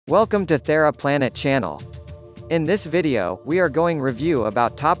Welcome to Thera Planet channel. In this video, we are going review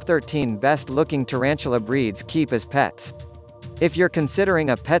about top 13 best looking tarantula breeds keep as pets. If you're considering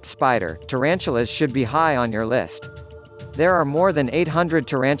a pet spider, tarantulas should be high on your list. There are more than 800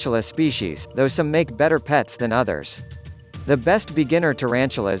 tarantula species, though some make better pets than others. The best beginner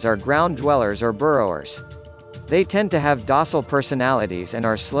tarantulas are ground dwellers or burrowers. They tend to have docile personalities and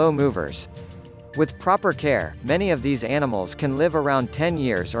are slow movers. With proper care, many of these animals can live around 10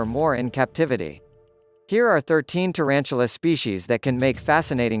 years or more in captivity. Here are 13 tarantula species that can make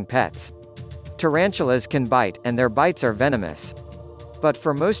fascinating pets. Tarantulas can bite, and their bites are venomous. But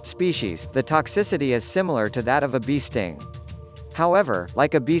for most species, the toxicity is similar to that of a bee sting. However,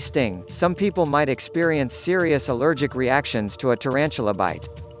 like a bee sting, some people might experience serious allergic reactions to a tarantula bite.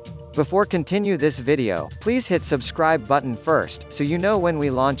 Before continue this video, please hit subscribe button first, so you know when we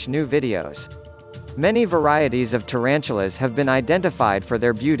launch new videos. Many varieties of tarantulas have been identified for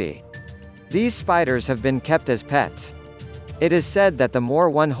their beauty. These spiders have been kept as pets. It is said that the more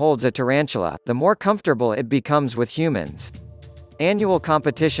one holds a tarantula, the more comfortable it becomes with humans. Annual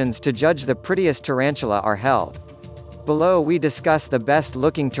competitions to judge the prettiest tarantula are held. Below we discuss the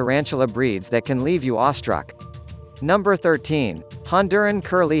best-looking tarantula breeds that can leave you awestruck. Number 13. Honduran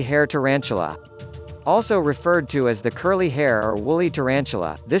curly hair tarantula. Also referred to as the curly hair or woolly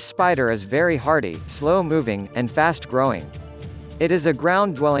tarantula, this spider is very hardy, slow-moving, and fast-growing. It is a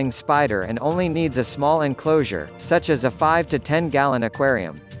ground-dwelling spider and only needs a small enclosure, such as a 5 to 10-gallon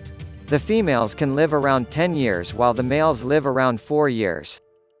aquarium. The females can live around 10 years while the males live around 4 years.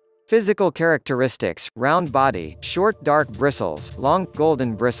 Physical characteristics: round body, short dark bristles, long,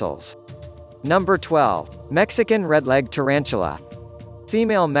 golden bristles. Number 12. Mexican redleg tarantula.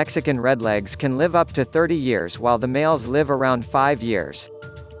 Female Mexican redlegs can live up to 30 years while the males live around 5 years.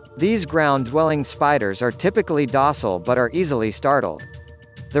 These ground-dwelling spiders are typically docile but are easily startled.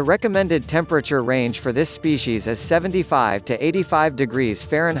 The recommended temperature range for this species is 75 to 85 degrees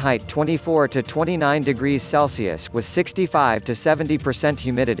Fahrenheit 24 to 29 degrees Celsius with 65 to 70%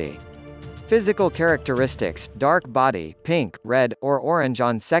 humidity. Physical characteristics: dark body, pink, red, or orange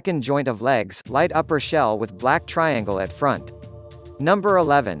on second joint of legs, light upper shell with black triangle at front. Number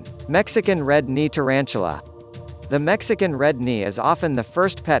 11. Mexican red knee tarantula. The Mexican red knee is often the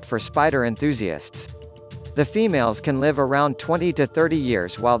first pet for spider enthusiasts. The females can live around 20 to 30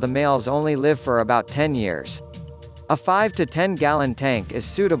 years while the males only live for about 10 years. A 5 to 10-gallon tank is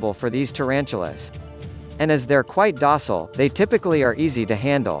suitable for these tarantulas. And as they're quite docile, they typically are easy to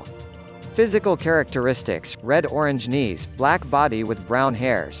handle. Physical characteristics: red-orange knees, black body with brown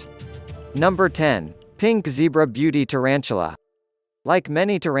hairs. Number 10. Pink zebra beauty tarantula. Like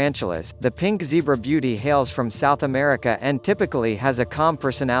many tarantulas, the pink zebra beauty hails from South America and typically has a calm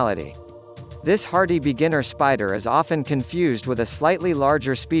personality. This hardy beginner spider is often confused with a slightly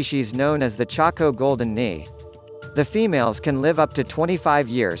larger species known as the Chaco golden knee. The females can live up to 25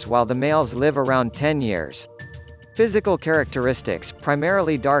 years while the males live around 10 years. Physical characteristics: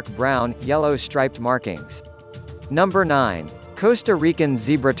 primarily dark brown, yellow striped markings. Number 9. Costa Rican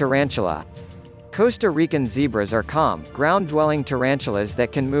zebra tarantula. Costa Rican zebras are calm, ground-dwelling tarantulas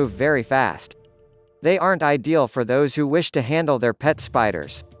that can move very fast. They aren't ideal for those who wish to handle their pet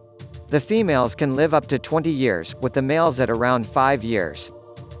spiders. The females can live up to 20 years, with the males at around 5 years.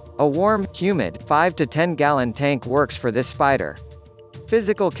 A warm, humid, 5 to 10-gallon tank works for this spider.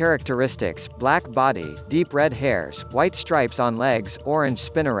 Physical characteristics: black body, deep red hairs, white stripes on legs, orange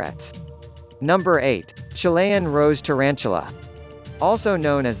spinnerets. Number 8. Chilean rose tarantula. Also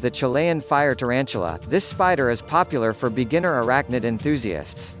known as the Chilean fire tarantula, this spider is popular for beginner arachnid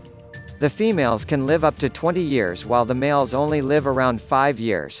enthusiasts. The females can live up to 20 years while the males only live around 5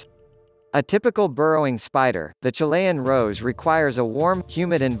 years. A typical burrowing spider, the Chilean rose requires a warm,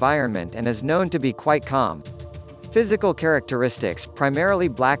 humid environment and is known to be quite calm. Physical characteristics: primarily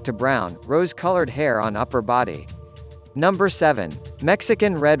black to brown, rose-colored hair on upper body. Number 7.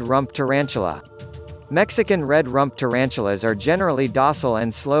 Mexican red rump tarantula. Mexican red rump tarantulas are generally docile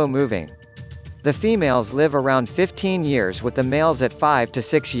and slow-moving. The females live around 15 years with the males at 5 to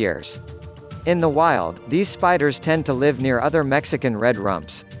 6 years. In the wild, these spiders tend to live near other Mexican red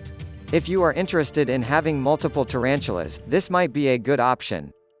rumps. If you are interested in having multiple tarantulas, this might be a good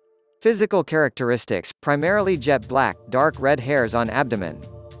option. Physical characteristics: primarily jet black, dark red hairs on abdomen.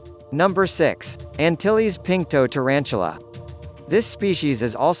 Number 6. Antilles pink-toe tarantula. This species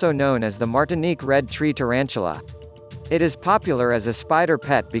is also known as the Martinique red tree tarantula. It is popular as a spider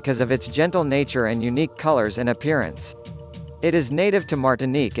pet because of its gentle nature and unique colors and appearance. It is native to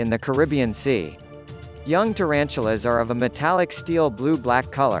Martinique in the Caribbean Sea. Young tarantulas are of a metallic steel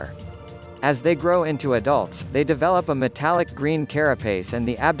blue-black color. As they grow into adults, they develop a metallic green carapace and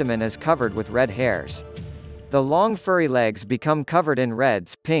the abdomen is covered with red hairs. The long furry legs become covered in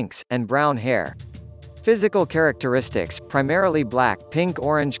reds, pinks, and brown hair. Physical characteristics, primarily black, pink,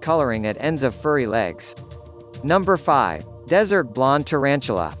 orange coloring at ends of furry legs. Number 5. Desert blonde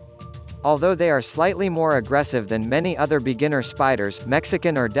tarantula. Although they are slightly more aggressive than many other beginner spiders,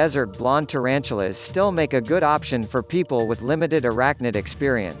 Mexican or desert blonde tarantulas still make a good option for people with limited arachnid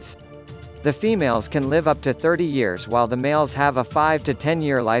experience. The females can live up to 30 years while the males have a 5 to 10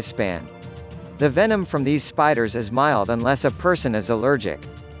 year lifespan. The venom from these spiders is mild unless a person is allergic.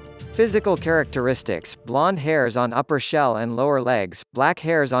 Physical characteristics: blonde hairs on upper shell and lower legs, black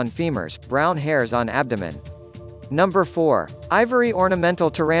hairs on femurs, brown hairs on abdomen. Number 4. Ivory ornamental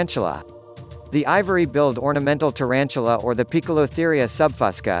tarantula. The ivory-billed ornamental tarantula, or the Poecilotheria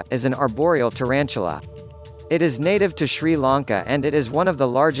subfusca, is an arboreal tarantula. It is native to Sri Lanka and it is one of the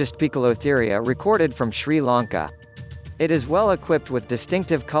largest Poecilotheria recorded from Sri Lanka. It is well equipped with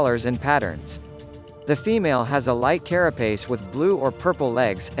distinctive colors and patterns. The female has a light carapace with blue or purple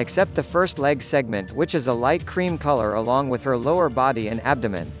legs, except the first leg segment, which is a light cream color along with her lower body and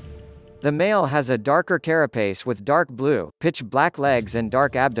abdomen. The male has a darker carapace with dark blue, pitch black legs and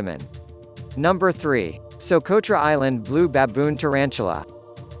dark abdomen. Number 3. Socotra Island blue baboon tarantula.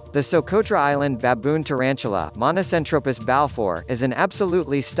 The Socotra Island baboon tarantula, Monocentropus balfour, is an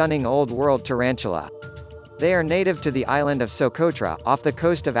absolutely stunning Old World tarantula. They are native to the island of Socotra, off the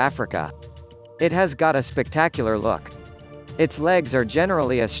coast of Africa. It has got a spectacular look. Its legs are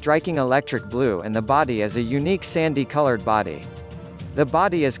generally a striking electric blue and the body is a unique sandy-colored body. The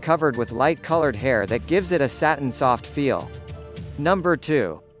body is covered with light-colored hair that gives it a satin-soft feel. Number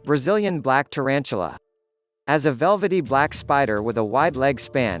 2. Brazilian black tarantula. As a velvety black spider with a wide leg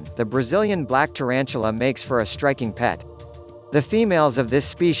span, the Brazilian black tarantula makes for a striking pet. The females of this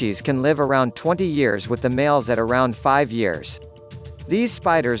species can live around 20 years with the males at around 5 years. These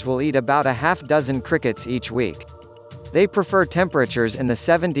spiders will eat about a half dozen crickets each week. They prefer temperatures in the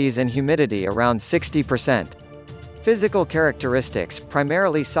 70s and humidity around 60%. Physical characteristics: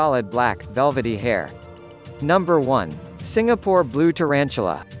 primarily solid black, velvety hair. Number 1. Singapore blue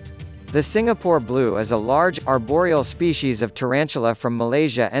tarantula. The Singapore blue is a large, arboreal species of tarantula from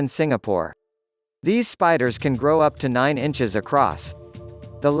Malaysia and Singapore. These spiders can grow up to 9 inches across.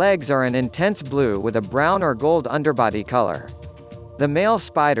 The legs are an intense blue with a brown or gold underbody color. The male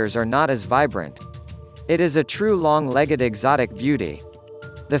spiders are not as vibrant. It is a true long-legged exotic beauty.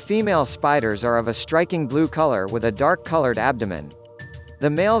 The female spiders are of a striking blue color with a dark-colored abdomen. The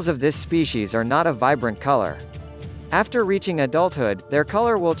males of this species are not a vibrant color. After reaching adulthood, their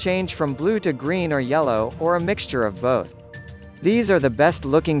color will change from blue to green or yellow, or a mixture of both. These are the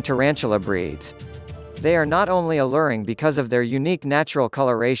best-looking tarantula breeds. They are not only alluring because of their unique natural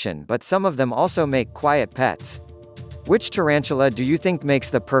coloration, but some of them also make quiet pets. Which tarantula do you think makes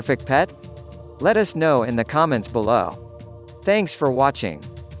the perfect pet? Let us know in the comments below. Thanks for watching.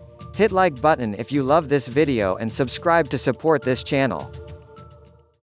 Hit like button if you love this video and subscribe to support this channel.